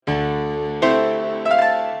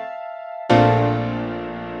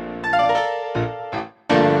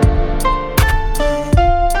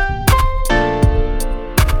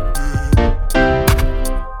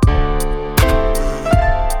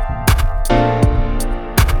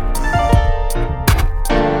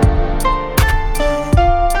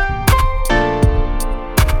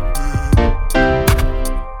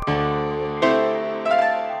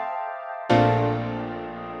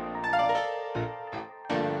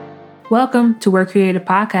Welcome to Work Creative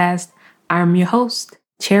Podcast. I'm your host,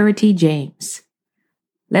 Charity James.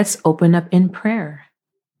 Let's open up in prayer.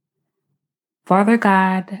 Father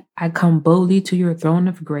God, I come boldly to your throne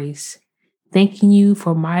of grace, thanking you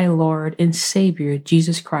for my Lord and Savior,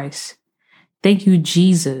 Jesus Christ. Thank you,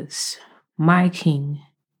 Jesus, my King.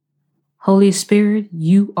 Holy Spirit,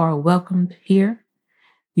 you are welcomed here.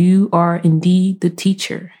 You are indeed the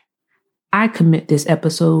teacher. I commit this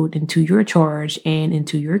episode into your charge and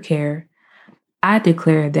into your care. I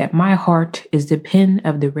declare that my heart is the pen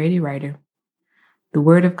of the ready writer. The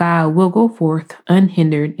word of God will go forth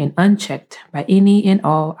unhindered and unchecked by any and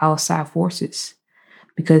all outside forces.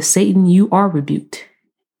 Because Satan, you are rebuked.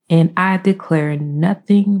 And I declare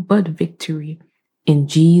nothing but victory in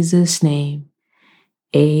Jesus' name.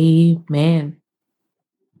 Amen.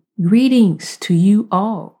 Greetings to you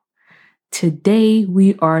all. Today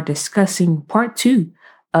we are discussing part 2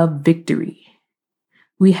 of victory.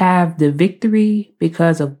 We have the victory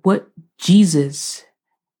because of what Jesus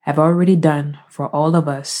have already done for all of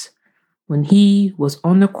us when he was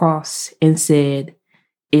on the cross and said,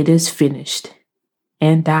 "It is finished,"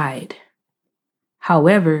 and died.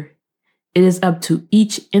 However, it is up to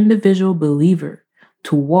each individual believer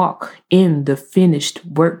to walk in the finished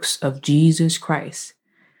works of Jesus Christ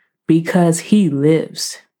because he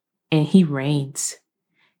lives and he reigns.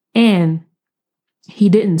 And he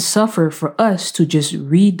didn't suffer for us to just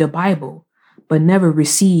read the Bible, but never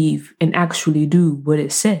receive and actually do what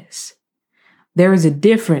it says. There is a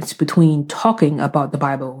difference between talking about the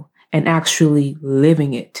Bible and actually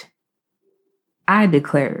living it. I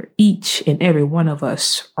declare each and every one of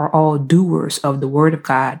us are all doers of the Word of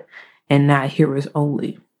God and not hearers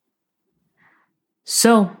only.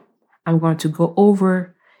 So I'm going to go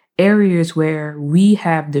over areas where we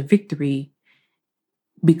have the victory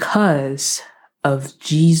because of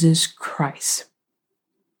Jesus Christ.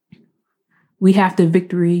 We have the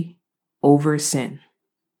victory over sin.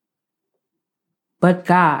 But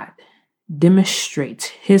God demonstrates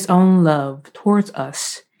his own love towards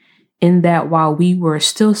us in that while we were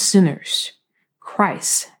still sinners,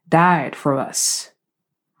 Christ died for us.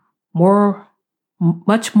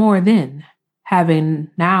 Much more than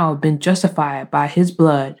having now been justified by his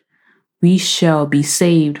blood, we shall be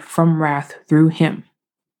saved from wrath through him.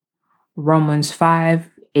 Romans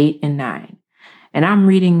 5, 8, and 9. And I'm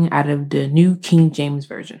reading out of the New King James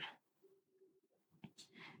Version.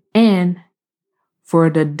 And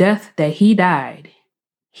for the death that he died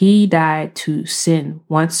to sin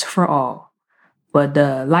once for all. But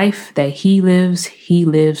the life that he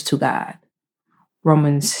lives to God.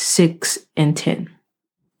 Romans 6 and 10.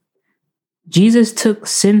 Jesus took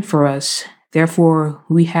sin for us, therefore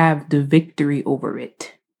we have the victory over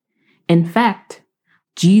it. In fact,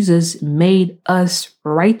 Jesus made us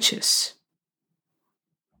righteous.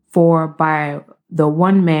 For by the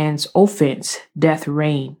one man's offense, death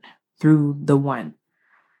reigned through the one.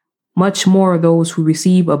 Much more those who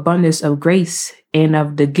receive abundance of grace and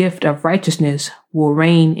of the gift of righteousness will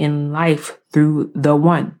reign in life through the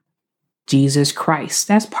one, Jesus Christ.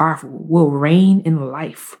 That's powerful. Will reign in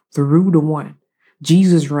life through the one.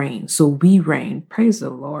 Jesus reigns, so we reign. Praise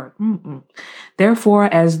the Lord. Therefore,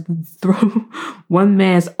 as through one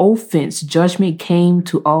man's offense, judgment came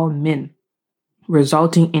to all men,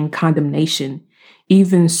 resulting in condemnation,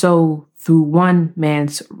 even so through one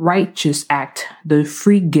man's righteous act, the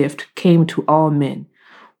free gift came to all men,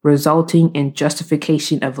 resulting in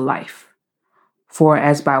justification of life. For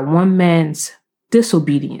as by one man's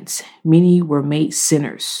disobedience, many were made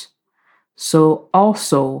sinners, so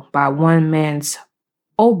also by one man's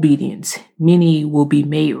obedience, many will be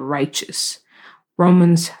made righteous.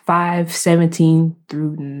 Romans 5, 17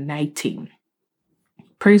 through 19.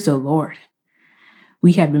 Praise the Lord.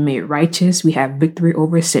 We have been made righteous. We have victory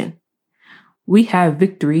over sin. We have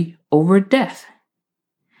victory over death.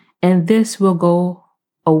 And this will go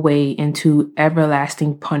away into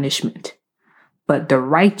everlasting punishment, but the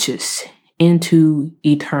righteous into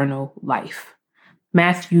eternal life.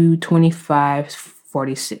 Matthew 25,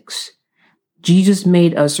 46. Jesus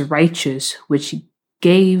made us righteous, which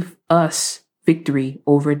gave us victory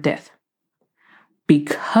over death.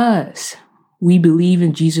 Because we believe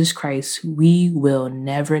in Jesus Christ, we will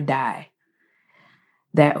never die.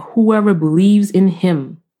 That whoever believes in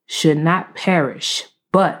him should not perish,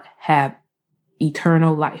 but have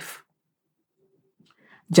eternal life.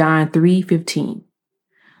 John 3:15.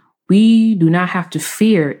 We do not have to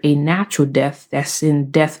fear a natural death that's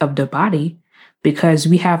in death of the body because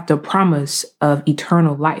we have the promise of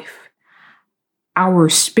eternal life. Our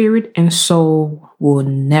spirit and soul will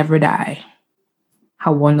never die.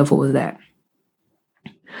 How wonderful is that?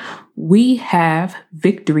 We have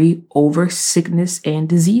victory over sickness and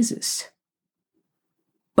diseases.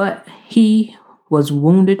 But he was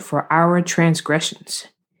wounded for our transgressions.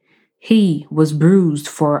 He was bruised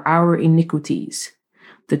for our iniquities.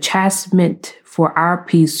 The chastisement for our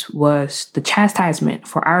peace was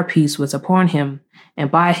upon him, and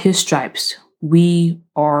by his stripes we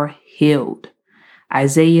are healed.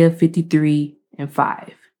 Isaiah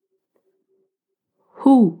 53:5.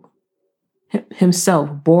 Who himself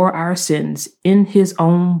bore our sins in his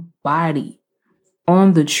own body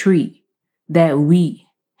on the tree, that we,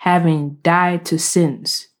 having died to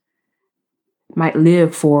sins, might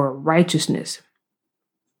live for righteousness,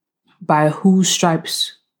 by whose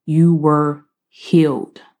stripes you were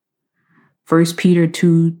healed. 1 Peter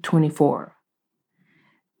 2:24.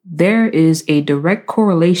 There is a direct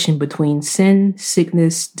correlation between sin,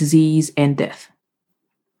 sickness, disease, and death.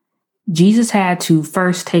 Jesus had to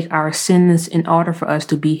first take our sins in order for us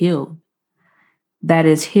to be healed. That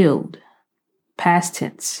is healed, past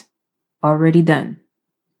tense, already done,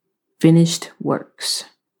 finished works.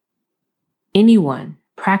 Anyone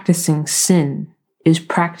practicing sin is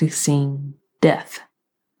practicing death.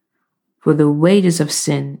 For the wages of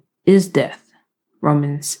sin is death.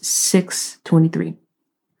 Romans 6:23.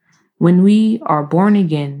 When we are born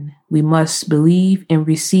again, we must believe and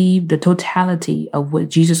receive the totality of what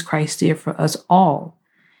Jesus Christ did for us all,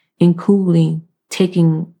 including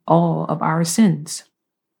taking all of our sins.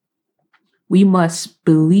 We must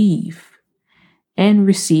believe and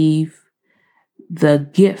receive the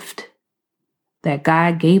gift that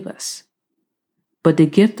God gave us. But the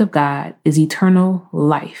gift of God is eternal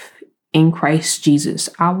life in Christ Jesus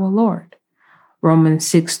our Lord. Romans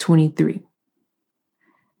 6:23.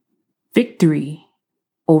 Victory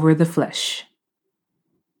over the flesh.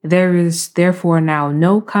 There is therefore now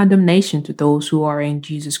no condemnation to those who are in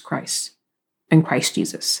Christ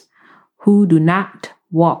Jesus, who do not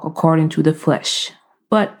walk according to the flesh,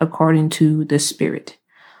 but according to the Spirit.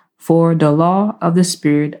 For the law of the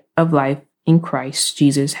Spirit of life in Christ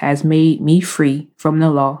Jesus has made me free from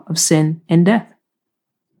the law of sin and death.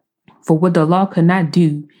 For what the law could not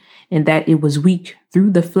do, in that it was weak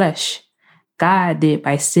through the flesh, God did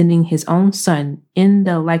by sending his own Son in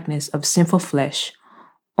the likeness of sinful flesh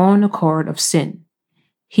on account of sin.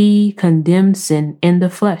 He condemned sin in the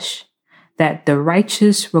flesh, that the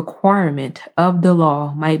righteous requirement of the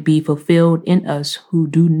law might be fulfilled in us who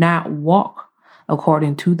do not walk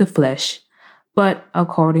according to the flesh, but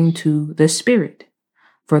according to the Spirit.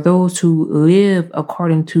 For those who live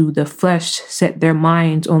according to the flesh set their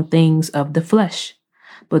minds on things of the flesh,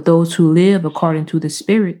 but those who live according to the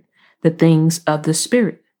Spirit, the things of the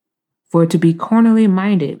Spirit. For to be carnally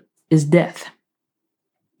minded is death,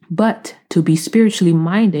 but to be spiritually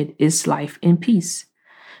minded is life and peace,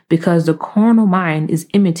 because the carnal mind is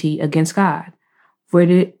enmity against God, for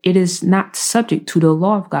it is not subject to the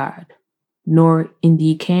law of God, nor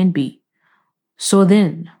indeed can be. So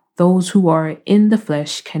then, those who are in the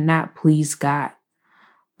flesh cannot please God.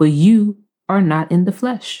 But you are not in the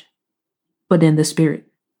flesh, but in the Spirit,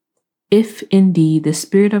 if indeed the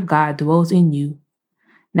Spirit of God dwells in you.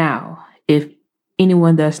 Now, if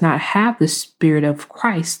anyone does not have the Spirit of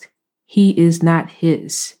Christ, he is not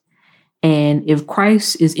his. And if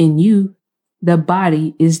Christ is in you, the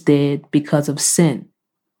body is dead because of sin,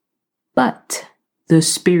 but the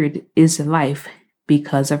Spirit is life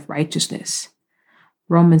because of righteousness.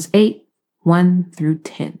 Romans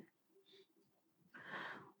 8:1-10.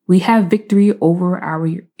 We have victory over our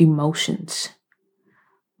emotions.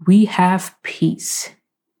 We have peace.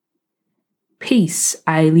 Peace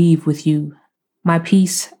I leave with you. My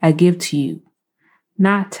peace I give to you.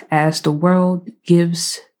 Not as the world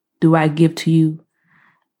gives do I give to you.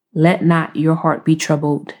 Let not your heart be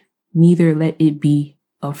troubled, neither let it be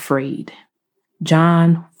afraid.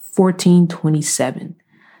 John 14:27.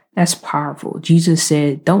 That's powerful. Jesus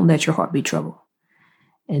said, don't let your heart be troubled,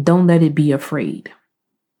 and don't let it be afraid.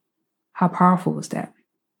 How powerful is that?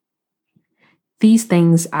 These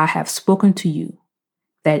things I have spoken to you,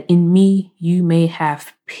 that in me you may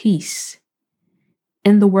have peace.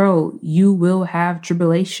 In the world you will have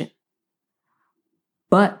tribulation,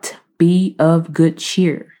 but be of good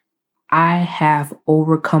cheer. I have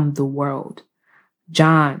overcome the world.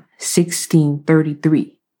 John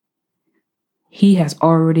 16:33. He has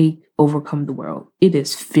already overcome the world. It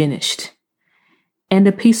is finished. And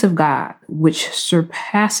the peace of God, which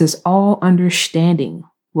surpasses all understanding,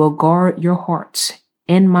 will guard your hearts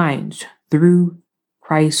and minds through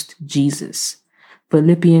Christ Jesus.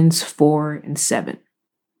 Philippians 4:7.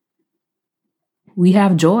 We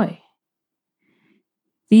have joy.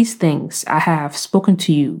 These things I have spoken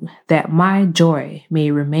to you, that my joy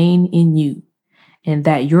may remain in you, and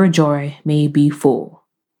that your joy may be full.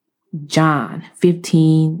 John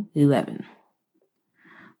 15:11.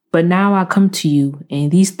 But now I come to you, and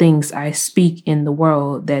these things I speak in the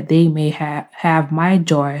world, that they may have my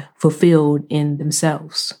joy fulfilled in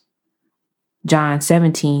themselves. John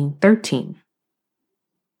 17:13.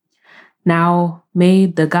 Now may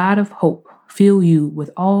the God of hope fill you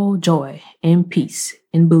with all joy and peace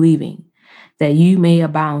in believing, that you may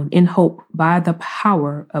abound in hope by the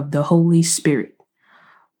power of the Holy Spirit.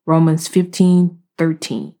 Romans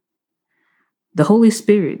 15:13. The Holy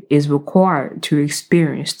Spirit is required to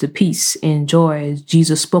experience the peace and joy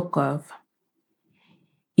Jesus spoke of.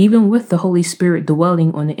 Even with the Holy Spirit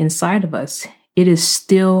dwelling on the inside of us, it is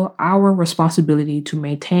still our responsibility to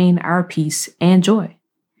maintain our peace and joy.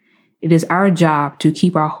 It is our job to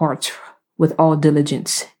keep our hearts with all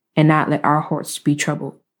diligence and not let our hearts be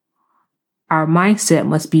troubled. Our mindset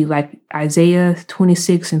must be like Isaiah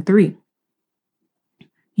 26:3.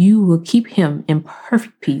 You will keep him in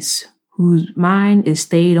perfect peace, whose mind is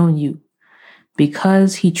stayed on you,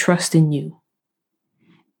 because he trusts in you.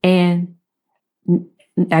 And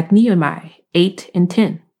like Nehemiah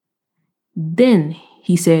 8:10. Then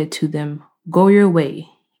he said to them, go your way,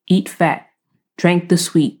 eat fat, drink the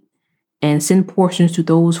sweet, and send portions to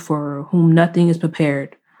those for whom nothing is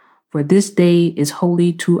prepared. For this day is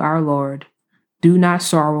holy to our Lord. Do not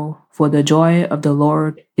sorrow, for the joy of the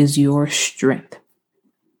Lord is your strength.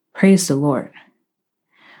 Praise the Lord.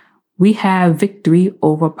 We have victory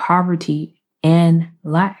over poverty and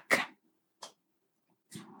lack.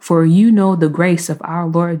 For you know the grace of our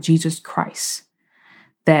Lord Jesus Christ,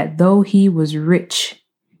 that though he was rich,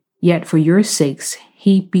 yet for your sakes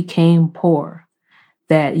he became poor,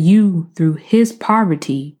 that you through his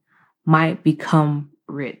poverty might become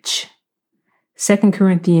rich. 2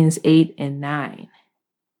 Corinthians 8:9.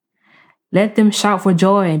 Let them shout for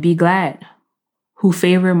joy and be glad, who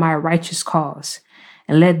favor my righteous cause,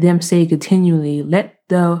 and let them say continually, let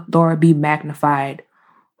the Lord be magnified,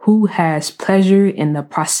 who has pleasure in the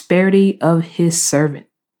prosperity of his servant.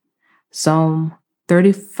 Psalm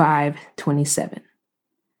 35:27.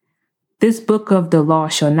 This book of the law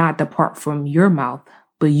shall not depart from your mouth,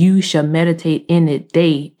 but you shall meditate in it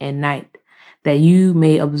day and night, that you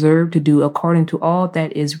may observe to do according to all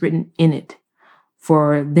that is written in it.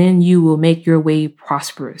 For then you will make your way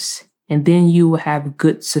prosperous, and then you will have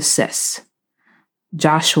good success.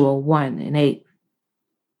 Joshua 1:8.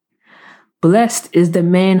 Blessed is the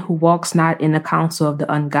man who walks not in the counsel of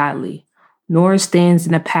the ungodly, nor stands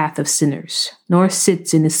in the path of sinners, nor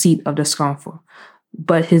sits in the seat of the scornful.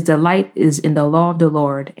 But his delight is in the law of the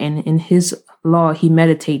Lord, and in his law he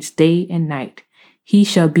meditates day and night. He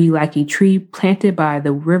shall be like a tree planted by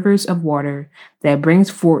the rivers of water, that brings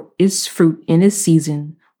forth its fruit in its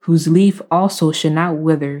season, whose leaf also shall not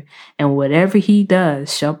wither, and whatever he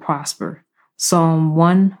does shall prosper. Psalm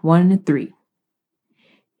 1:1-3.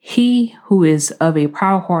 He who is of a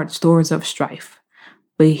proud heart stores up strife,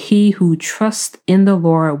 but he who trusts in the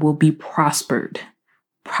Lord will be prospered.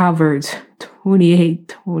 Proverbs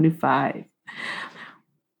 28:25.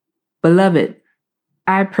 Beloved,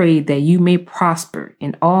 I pray that you may prosper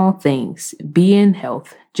in all things, be in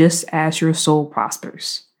health, just as your soul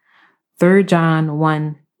prospers. 3 John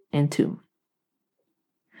 1:2.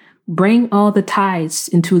 Bring all the tithes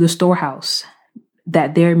into the storehouse,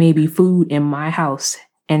 that there may be food in my house,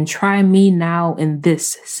 and try me now in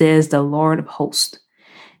this, says the Lord of hosts,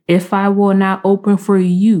 if I will not open for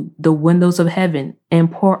you the windows of heaven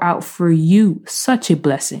and pour out for you such a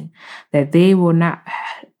blessing that there will not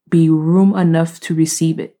be room enough to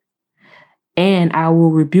receive it. And I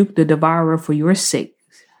will rebuke the devourer for your sake,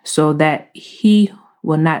 so that he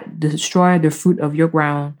will not destroy the fruit of your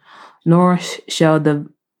ground, nor shall the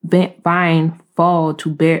vine fail to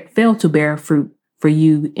bear fruit for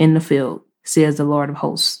you in the field, says the Lord of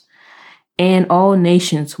hosts. And all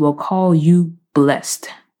nations will call you blessed,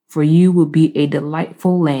 for you will be a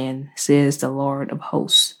delightful land, says the Lord of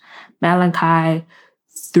hosts. Malachi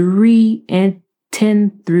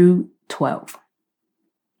 3:10-12.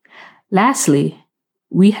 Lastly,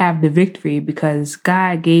 we have the victory because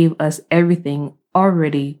God gave us everything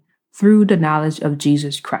already through the knowledge of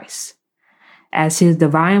Jesus Christ, as his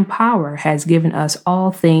divine power has given us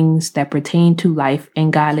all things that pertain to life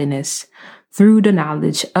and godliness through the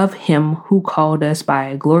knowledge of him who called us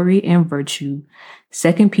by glory and virtue.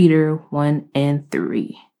 2 Peter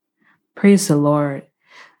 1:3. Praise the Lord.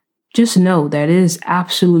 Just know that it is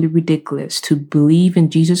absolutely ridiculous to believe in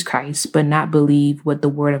Jesus Christ but not believe what the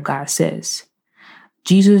Word of God says.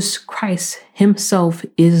 Jesus Christ himself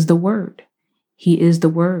is the Word. He is the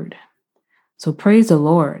Word. So praise the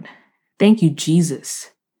Lord. Thank you, Jesus.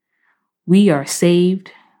 We are saved,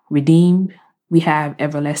 redeemed. We have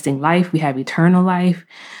everlasting life. We have eternal life.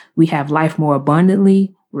 We have life more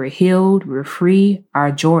abundantly. We're healed. We're free.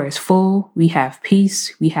 Our joy is full. We have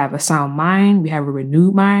peace. We have a sound mind. We have a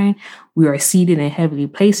renewed mind. We are seated in heavenly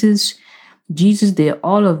places. Jesus did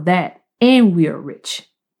all of that, and we are rich,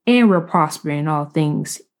 and we're prospering in all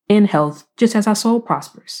things in health, just as our soul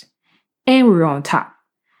prospers. And we're on top,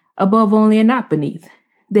 above only and not beneath,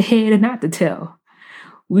 the head and not the tail.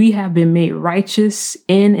 We have been made righteous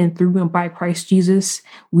in and through and by Christ Jesus.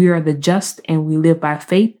 We are the just, and we live by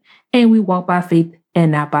faith, and we walk by faith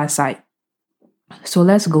and not by sight. So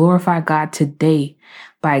let's glorify God today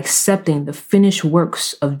by accepting the finished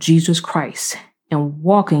works of Jesus Christ and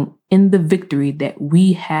walking in the victory that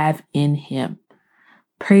we have in Him.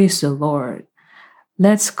 Praise the Lord.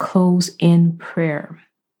 Let's close in prayer.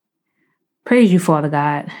 Praise you, Father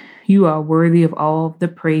God. You are worthy of all the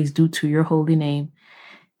praise due to your holy name.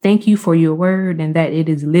 Thank you for your word and that it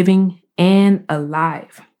is living and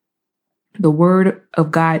alive. The word of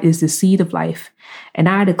God is the seed of life, and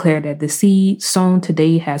I declare that the seed sown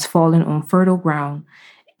today has fallen on fertile ground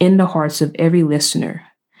in the hearts of every listener.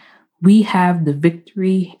 We have the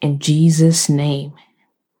victory in Jesus' name.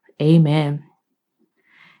 Amen.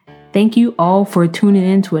 Thank you all for tuning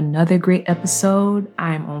in to another great episode.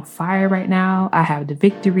 I am on fire right now. I have the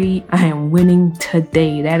victory. I am winning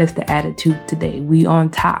today. That is the attitude today. We on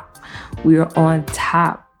top. We are on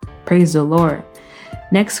top. Praise the Lord.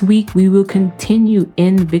 Next week, we will continue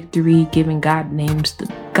in victory, giving God's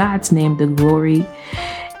name the glory.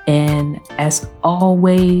 And as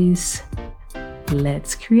always,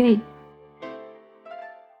 let's create.